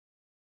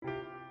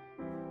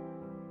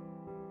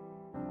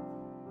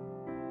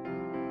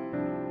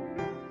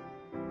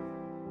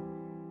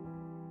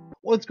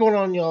What's going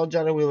on, y'all?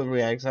 Johnny Wheeler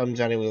Reacts. I'm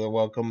Johnny Wheeler.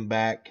 Welcome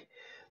back.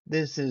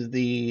 This is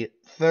the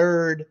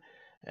third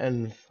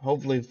and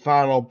hopefully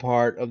final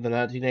part of the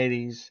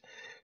 1980s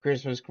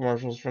Christmas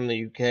commercials from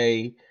the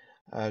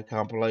UK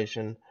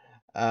compilation.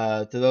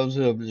 To those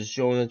who have just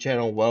joined the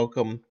channel,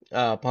 welcome.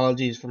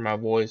 Apologies for my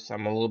voice.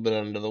 I'm a little bit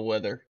under the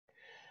weather.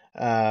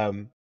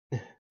 Um,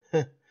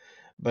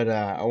 but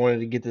I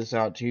wanted to get this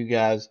out to you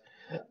guys.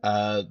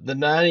 The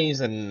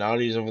 90s and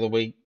noughties over the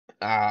week,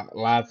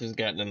 life has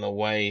gotten in the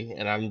way,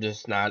 and I'm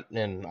just not,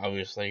 and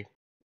obviously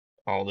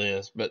all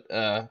this, but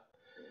um,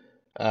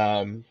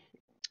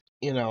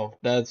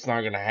 that's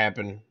not gonna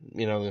happen,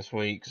 this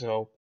week.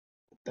 So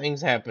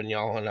things happen,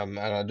 y'all, and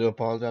I do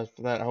apologize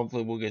for that.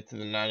 Hopefully, we'll get to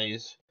the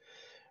 90s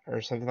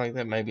or something like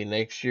that, maybe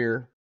next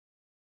year,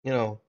 you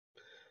know,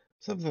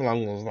 something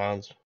along those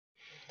lines.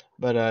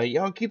 But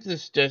y'all keep the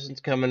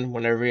suggestions coming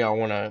whenever y'all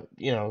wanna,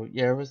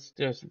 have a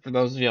suggestion. For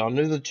those of y'all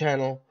new to the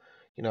channel,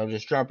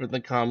 just drop it in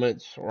the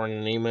comments or in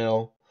an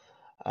email.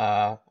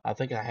 I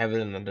think I have it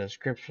in the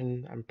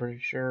description. I'm pretty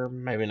sure,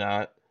 maybe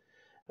not.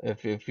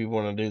 If you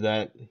want to do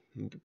that,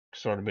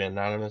 sort of be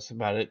anonymous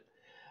about it.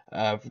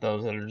 For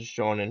those that are just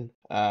joining.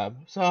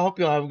 So I hope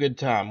y'all have a good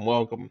time.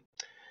 Welcome.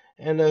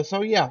 And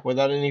so yeah,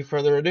 without any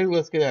further ado,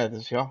 let's get at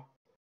this, y'all.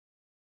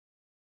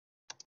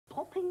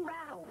 Popping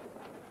round.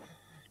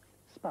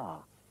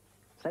 Spa.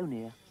 So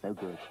near, so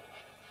good.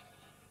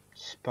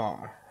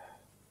 Spa.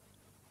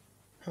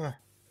 Huh.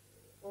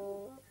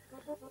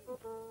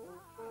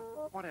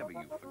 Whatever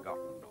you've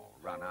forgotten or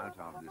run out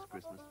of this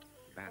Christmas,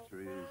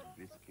 batteries,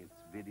 biscuits,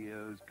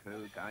 videos,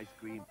 Coke, ice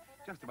cream,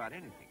 just about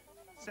anything,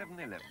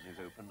 7-Eleven is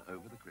open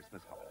over the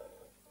Christmas holiday.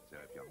 So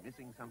if you're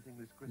missing something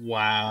this Christmas,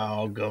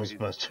 Wow,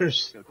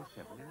 Ghostbusters. go to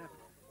 7-Eleven.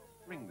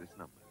 Ring this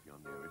number at your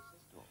nearest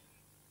store.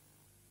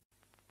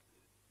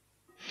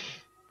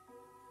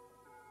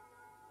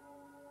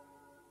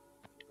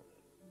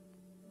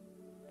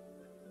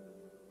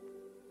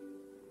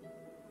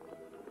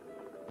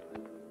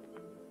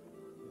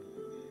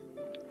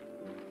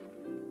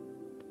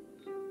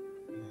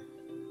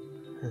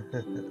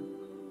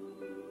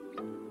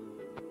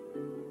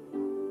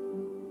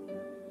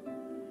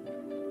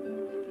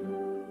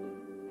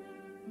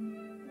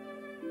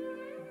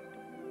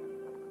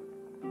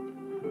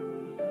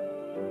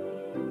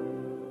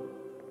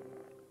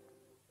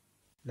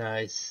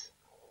 Nice.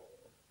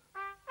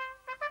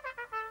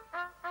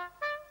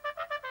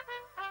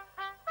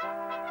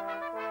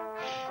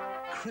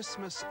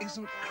 Christmas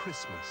isn't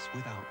Christmas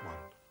without one.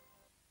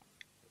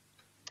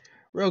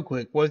 Real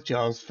quick, what's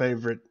y'all's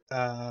favorite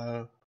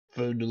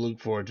food to look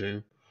forward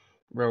to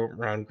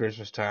around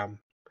Christmas time?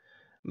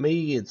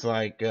 Me, it's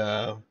like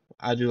I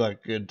do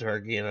like good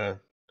turkey, and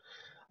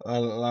a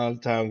lot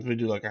of times we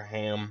do like a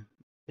ham,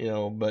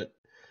 But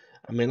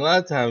I mean, a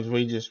lot of times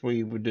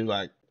we would do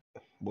like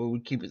we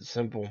would keep it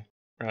simple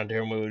around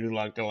here, and we would do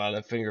like a lot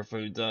of finger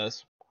foods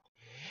us.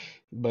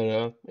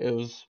 But it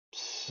was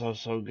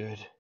so good.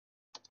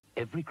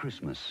 Every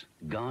Christmas,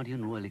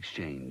 Guardian Royal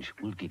Exchange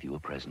will give you a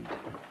present.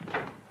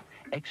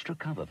 Extra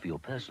cover for your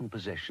personal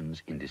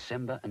possessions in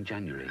December and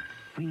January,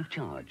 free of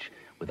charge,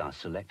 with our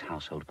select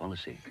household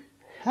policy.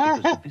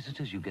 Because the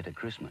visitors you get at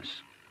Christmas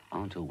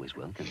aren't always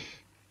welcome.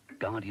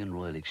 Guardian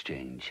Royal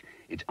Exchange.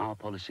 It's our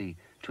policy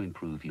to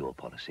improve your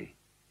policy.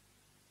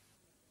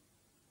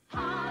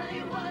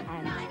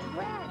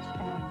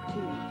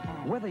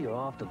 Whether you're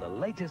after the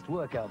latest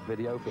workout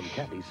video from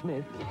Kathy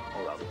Smith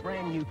or a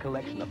brand new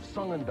collection of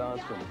song and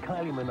dance from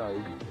Kylie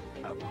Minogue,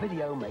 a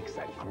video makes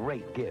a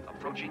great gift.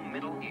 Approaching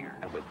middle ear.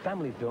 And with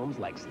family films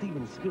like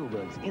Steven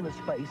Spielberg's Inner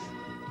Space,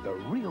 The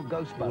Real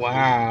Ghostbusters,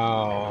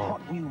 Wow. and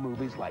hot new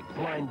movies like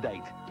Blind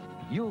Date,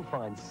 you'll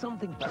find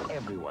something for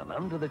everyone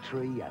under the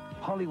tree at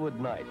Hollywood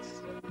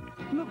Nights.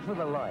 Look for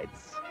the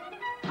lights.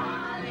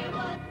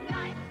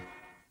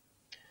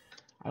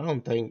 I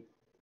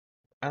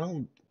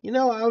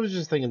was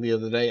just thinking the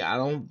other day, I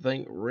don't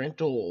think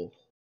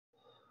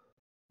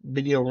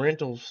video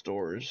rental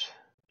stores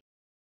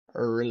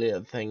are really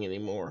a thing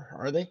anymore,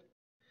 are they?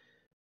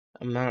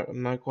 I'm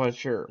not quite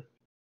sure.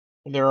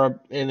 There are,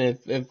 and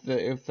if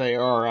they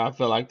are, I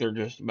feel like they're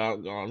just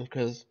about gone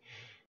because,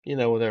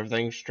 with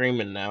everything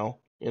streaming now,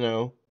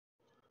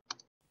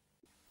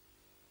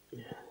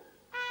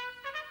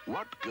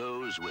 What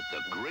goes with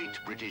the Great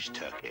British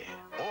Turkey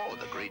or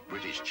the Great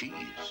British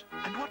Cheese?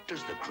 And what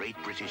does the Great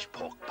British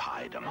Pork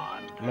Pie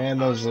demand? Man,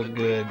 those Ask look the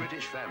good. Great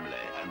British family,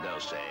 and they'll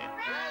say,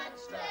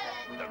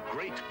 the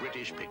Great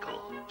British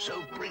Pickle.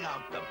 So bring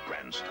out the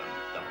Branston,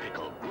 the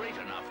pickle great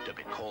enough to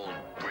be called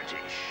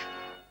British.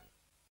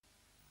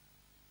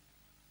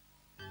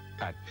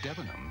 At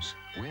Debenhams,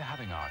 we're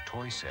having our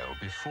toy sale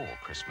before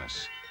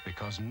Christmas,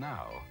 because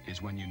now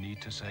is when you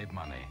need to save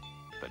money.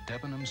 The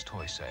Debenhams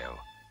Toy Sale.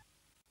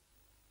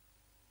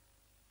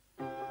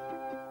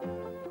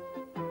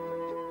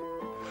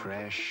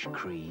 Fresh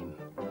cream.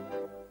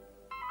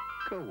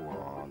 Go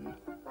on.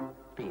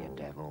 Be a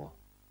devil.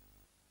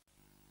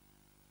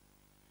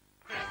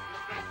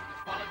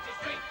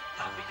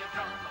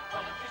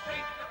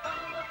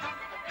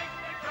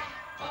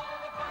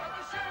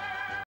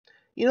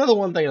 You know, the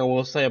one thing I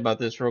will say about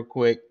this real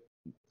quick,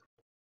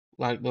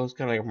 like those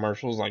kind of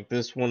commercials, like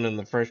this one and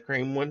the fresh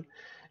cream one,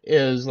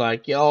 is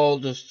like y'all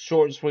just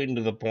short and sweet and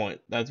to the point.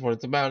 That's what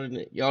it's about, isn't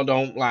it? Y'all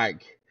don't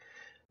like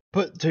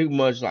put too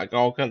much, like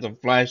all kinds of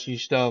flashy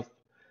stuff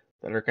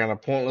that are kind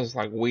of pointless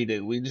like we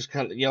do. We just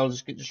kind of, y'all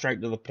just get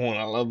straight to the point.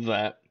 I love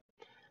that.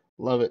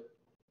 Love it.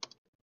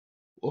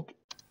 Whoop.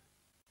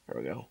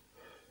 There we go.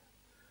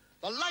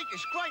 The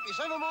latest, greatest,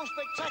 ever more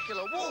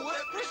spectacular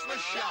Woolworth Christmas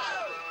show.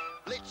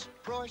 Blitz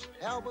price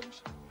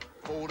albums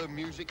for the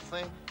music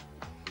fan.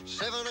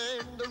 Seven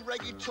and the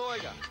reggae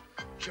tiger.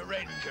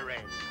 Jaren.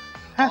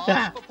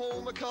 Ask for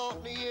Paul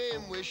McCartney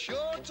and we're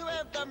sure to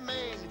have the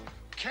man.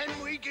 Can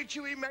we get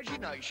your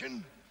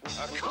imagination?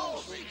 Of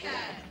course we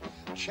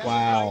can.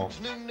 Wow.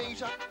 New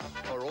Nita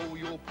for all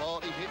your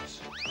party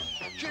hits.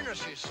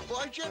 Genesis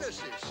by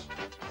Genesis.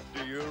 The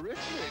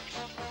Eurythmics.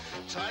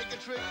 Take a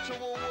trip to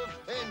Woolworth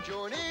and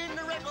join in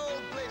the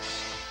record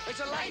blitz. It's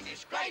the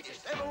latest,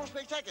 greatest, ever more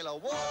spectacular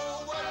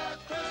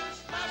Woolworth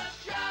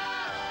Christmas show.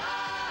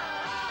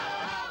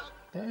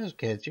 That was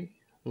catchy.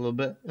 A little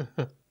bit.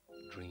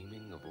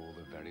 Dreaming of all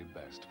the very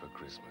best for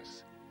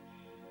Christmas.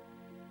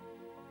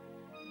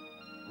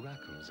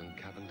 Rackham's and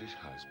Cavendish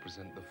House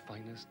present the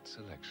finest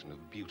selection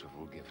of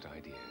beautiful gift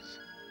ideas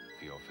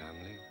for your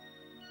family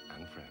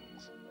and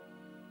friends.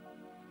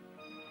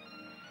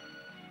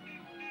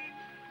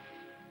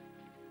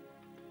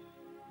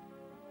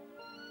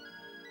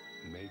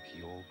 Make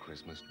your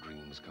Christmas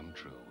dreams come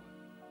true.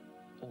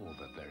 All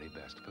the very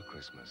best for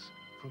Christmas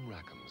from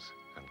Rackham's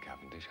and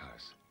Cavendish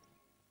House.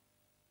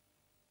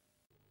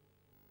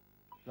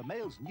 The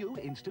Mail's new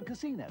Instant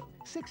Casino.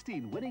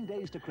 16 winning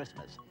days to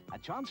Christmas. A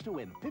chance to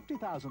win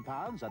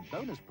 £50,000 and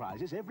bonus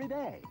prizes every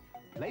day.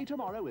 Play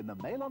tomorrow in the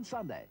Mail on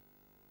Sunday.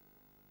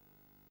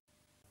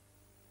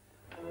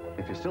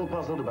 If you're still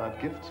puzzled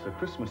about gifts for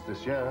Christmas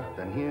this year,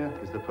 then here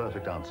is the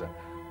perfect answer.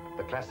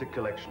 The Classic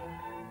Collection.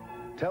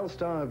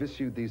 Telstar have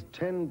issued these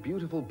 10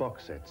 beautiful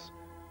box sets.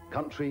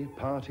 Country,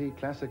 party,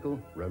 classical,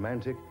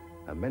 romantic,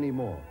 and many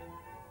more.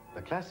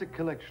 The Classic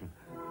Collection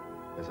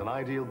is an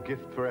ideal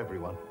gift for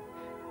everyone.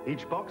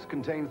 Each box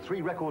contains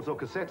 3 records or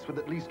cassettes with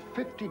at least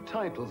 50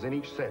 titles in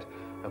each set.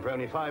 And for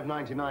only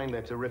 $5.99,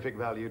 they're terrific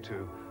value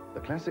too. The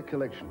Classic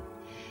Collection.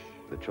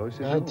 The choice is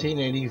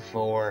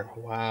 1984.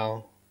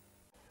 Wow.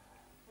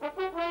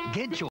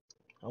 Get your...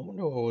 I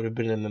wonder what would have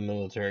been in the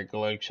military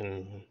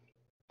collection.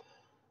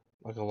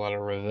 Like a lot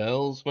of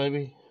Revels,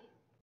 maybe?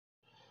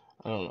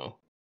 I don't know.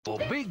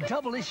 Big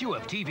double issue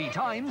of TV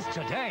Times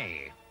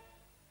today.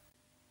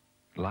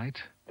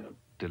 Light,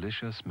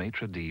 delicious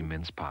maitre d'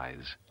 mince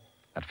pies.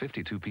 At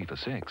 52p for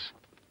 6.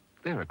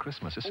 They're a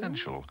Christmas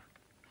essential.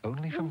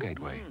 Only from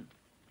Gateway.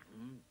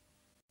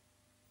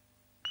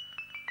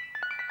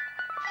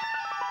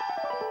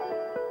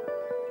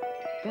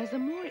 There's a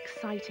more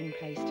exciting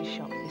place to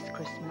shop this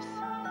Christmas,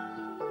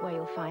 where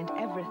you'll find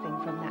everything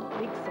from that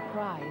big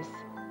surprise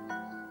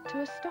to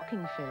a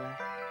stocking filler,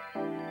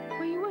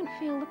 where you won't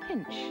feel the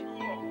pinch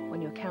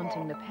when you're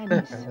counting the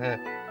pennies,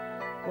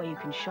 where you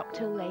can shop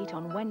till late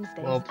on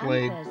Wednesdays and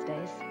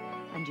Thursdays,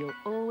 and you'll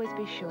always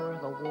be sure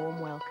of a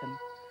warm welcome.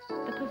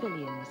 The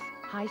Pavilions,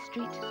 High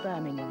Street,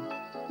 Birmingham.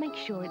 Make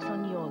sure it's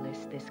on your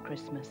list this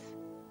Christmas.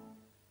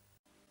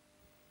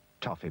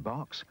 Toffee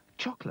box,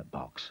 chocolate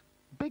box,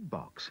 big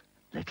box,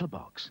 little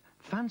box,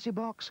 fancy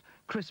box,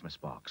 Christmas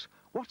box.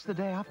 What's the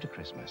day after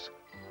Christmas?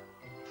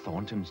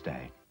 Thornton's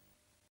Day.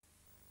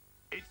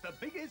 It's the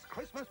biggest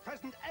Christmas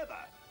present ever.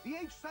 The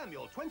H.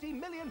 Samuel £20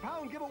 million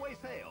giveaway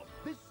sale.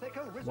 This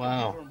Seiko wrist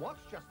computer and watch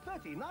just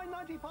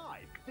 $39.95.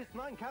 This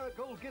 9-carat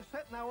gold gift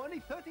set now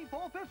only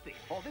 $34.50.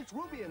 Or this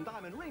ruby and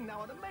diamond ring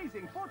now an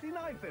amazing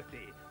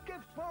 $49.50.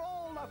 Gifts for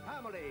all the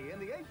family in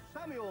the H.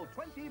 Samuel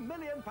 £20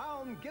 million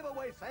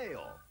giveaway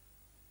sale.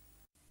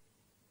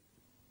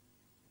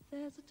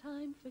 There's a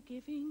time for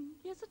giving,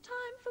 yes, a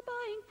time for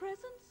buying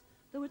presents,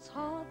 though it's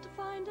hard to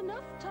find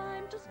enough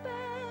time to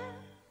spare.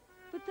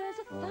 But there's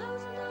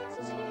 1,000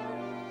 answers here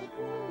at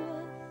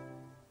Woolworth,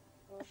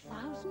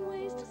 1,000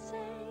 ways to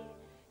say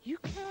you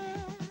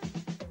care.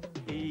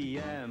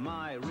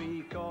 EMI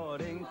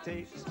recording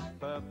tapes,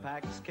 per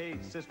packs,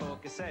 cases for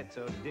cassette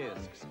or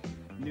discs.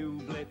 New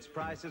Blitz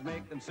prices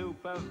make them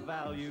super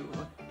value.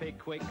 Pick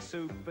quick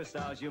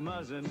superstars you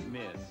mustn't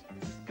miss.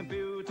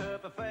 Computer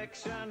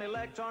perfection,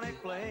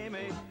 electronic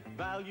playmate,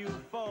 value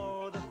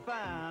for the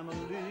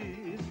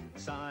family.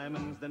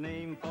 Simon's the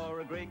name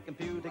for a great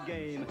computer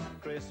game.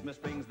 Christmas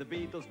brings the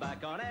Beatles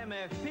back on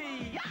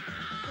MFP.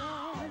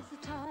 There's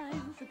a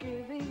time for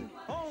giving,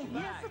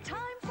 yes, a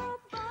time for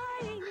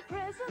buying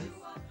presents.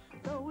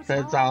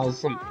 That's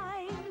awesome.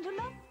 Find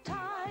enough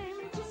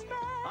time to spare.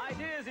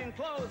 Ideas in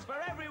clothes for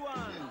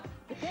everyone.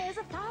 But there's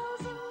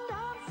 1,000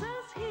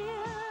 answers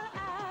here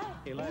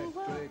at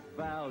Electric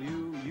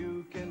value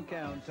you can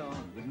count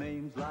on, with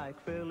names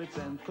like Philips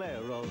and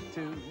Clairol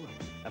too.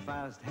 A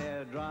fast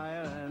hair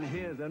dryer, and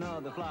here's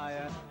another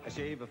flyer, a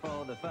shaver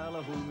for the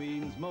fella who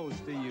means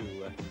most to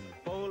you.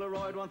 Polaroid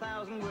Android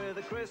 1000 with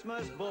a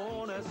Christmas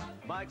bonus.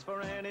 Bikes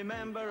for any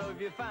member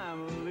of your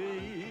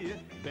family.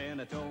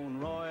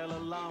 Benetton Royal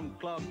Alarm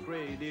Clock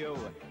Radio.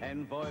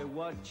 Envoy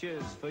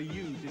watches for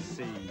you to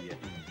see.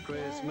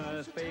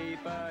 Christmas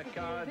paper,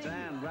 cards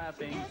and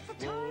wrapping.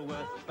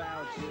 Woolworth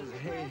vouchers,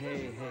 hey,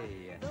 hey,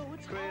 hey.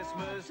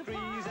 Christmas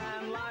trees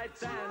and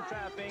lights and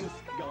trappings.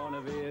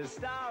 Gonna be a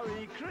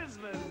starry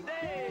Christmas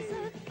day.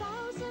 There's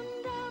 1,000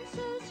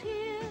 answers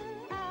here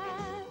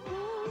at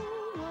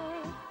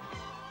Woolworth.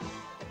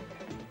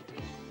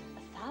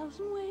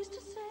 1,000 ways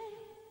to say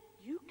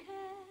you care.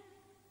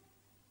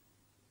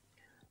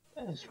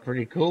 That's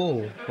pretty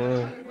cool.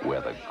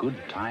 Where the good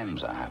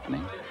times are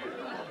happening,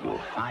 you'll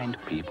find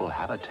people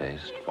have a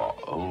taste for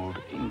old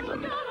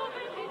England.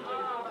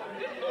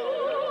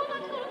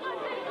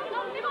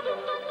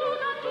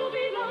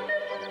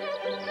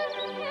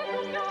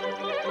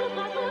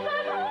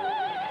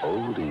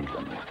 Old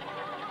England,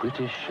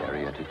 British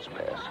sherry at its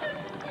best.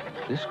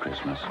 This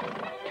Christmas,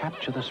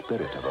 capture the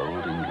spirit of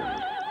Old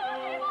England.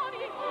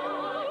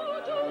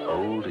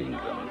 Old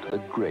England, the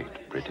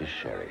great British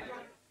sherry.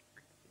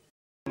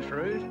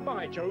 Truth,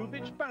 by Jove,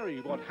 it's Barry.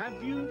 What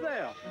have you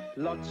there?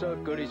 Lots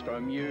of goodies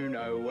from you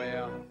know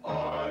where.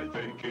 I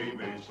think he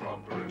means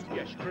from Brute.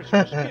 Yes,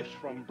 Christmas gifts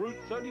from Brute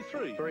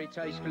 33. Very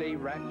tastefully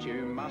wrapped,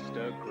 you must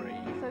agree.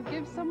 So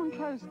give someone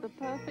close the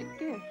perfect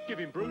gift.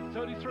 Giving Brute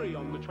 33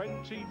 on the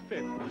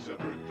 25th. We said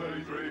Brute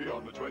 33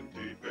 on the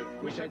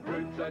 25th. We said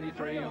Brute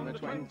 33 on the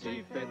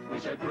 25th. We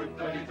said Brute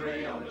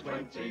 33 on the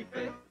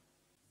 25th.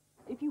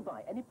 If you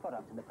buy any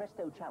product in the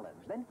Presto Challenge,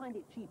 then find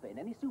it cheaper in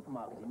any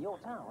supermarket in your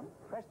town,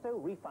 Presto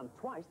refund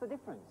twice the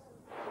difference.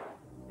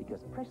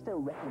 Because Presto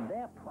reckon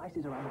their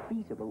prices are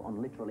unbeatable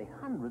on literally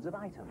hundreds of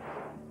items.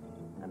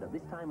 And at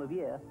this time of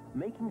year,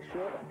 making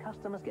sure that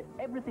customers get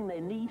everything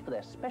they need for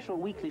their special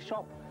weekly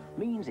shop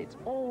means it's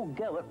all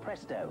go at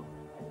Presto.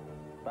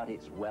 But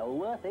it's well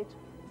worth it.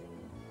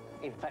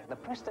 In fact, the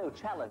Presto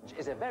Challenge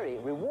is a very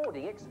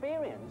rewarding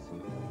experience.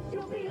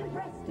 You'll be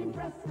impressed in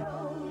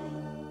Presto.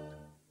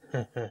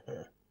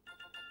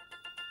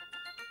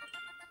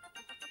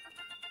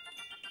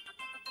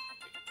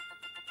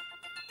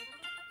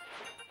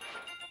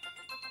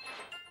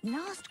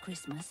 Last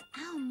Christmas,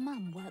 our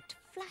mum worked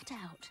flat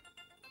out.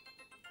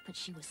 But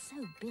she was so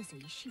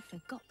busy, she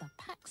forgot the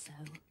Paxo.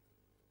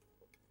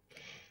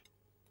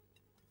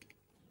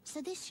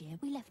 So this year,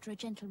 we left her a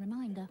gentle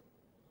reminder.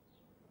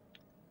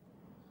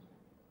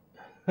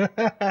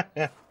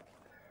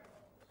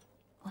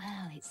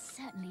 Well, it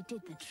certainly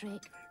did the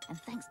trick. And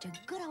thanks to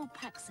good old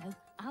Paxo,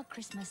 our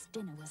Christmas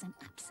dinner was an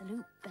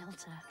absolute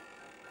belter.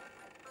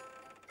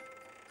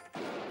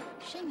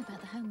 Shame about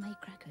the homemade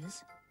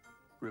crackers.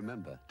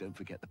 Remember, don't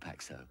forget the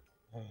Paxo.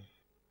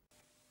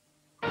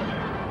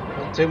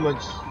 Not too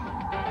much.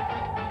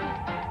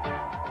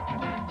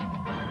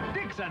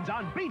 Dixon's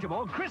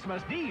unbeatable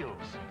Christmas deals.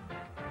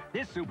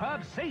 This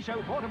superb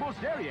Seisho portable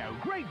stereo,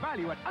 great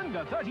value at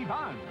under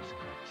 £30.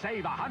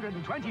 Save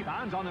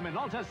 £120 on the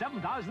Minolta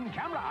 7000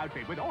 camera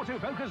outfit with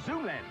autofocus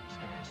zoom lens.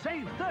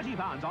 Save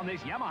 £30 on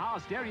this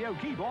Yamaha stereo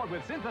keyboard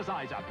with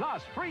synthesizer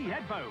plus free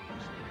headphones.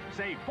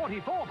 Save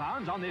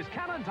 £44 on this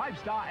Canon Type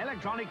Star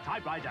electronic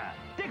typewriter.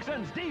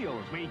 Dixon's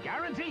deals, we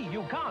guarantee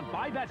you can't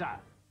buy better.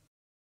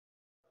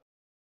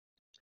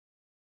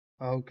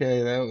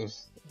 Okay, that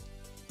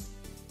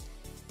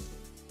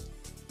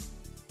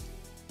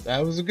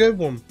was a good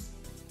one.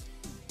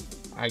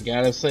 I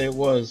gotta say it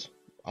was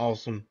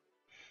awesome.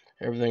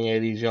 Everything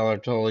 80s, y'all are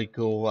totally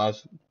cool.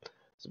 I've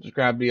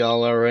subscribed to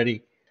y'all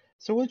already.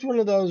 So which one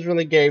of those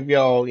really gave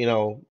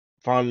y'all,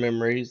 fond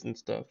memories and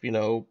stuff?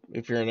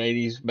 If you're an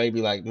 80s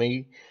baby like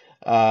me,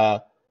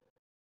 that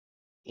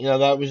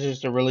was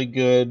just a really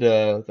good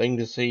thing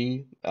to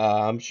see.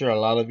 I'm sure a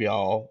lot of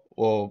y'all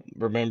will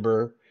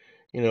remember,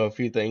 a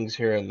few things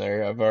here and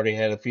there. I've already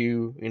had a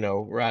few,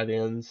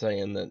 write-ins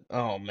saying that,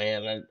 oh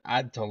man,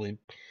 I totally,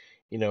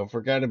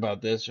 forgot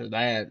about this or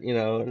that,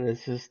 and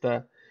it's just,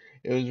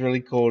 it was really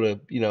cool to,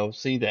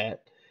 see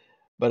that.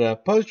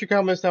 But post your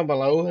comments down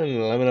below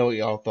and let me know what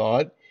y'all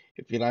thought.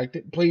 If you liked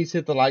it, please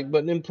hit the like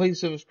button and please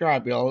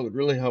subscribe, y'all. It would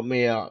really help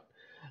me out.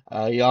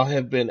 Y'all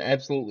have been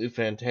absolutely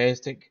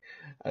fantastic.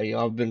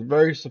 Y'all have been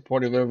very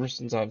supportive ever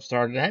since I've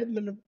started. I haven't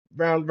been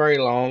around very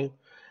long.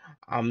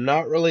 I'm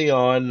not really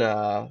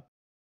on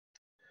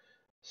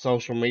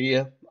social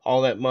media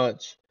all that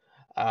much.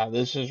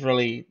 This is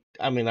really,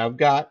 I've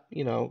got,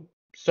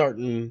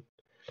 certain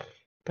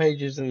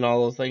pages and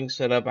all those things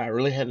set up. I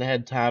really hadn't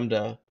had time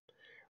to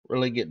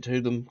really get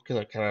to them because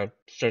I kind of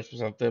stretched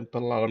myself thin,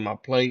 put a lot on my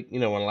plate,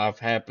 when life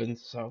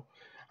happens. So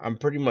I'm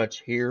pretty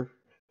much here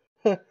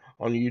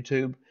on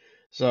YouTube.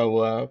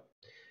 So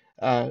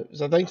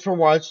thanks for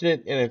watching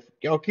it. And if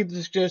y'all keep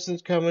the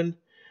suggestions coming,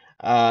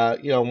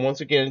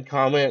 once again,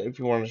 comment if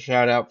you want to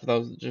shout out for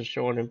those that just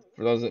showing him.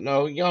 For those that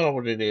know, y'all know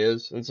what it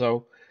is. And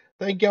so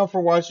thank y'all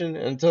for watching.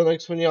 And until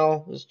next one,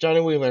 y'all, this is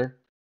Johnny Wheeler,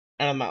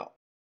 and I'm out.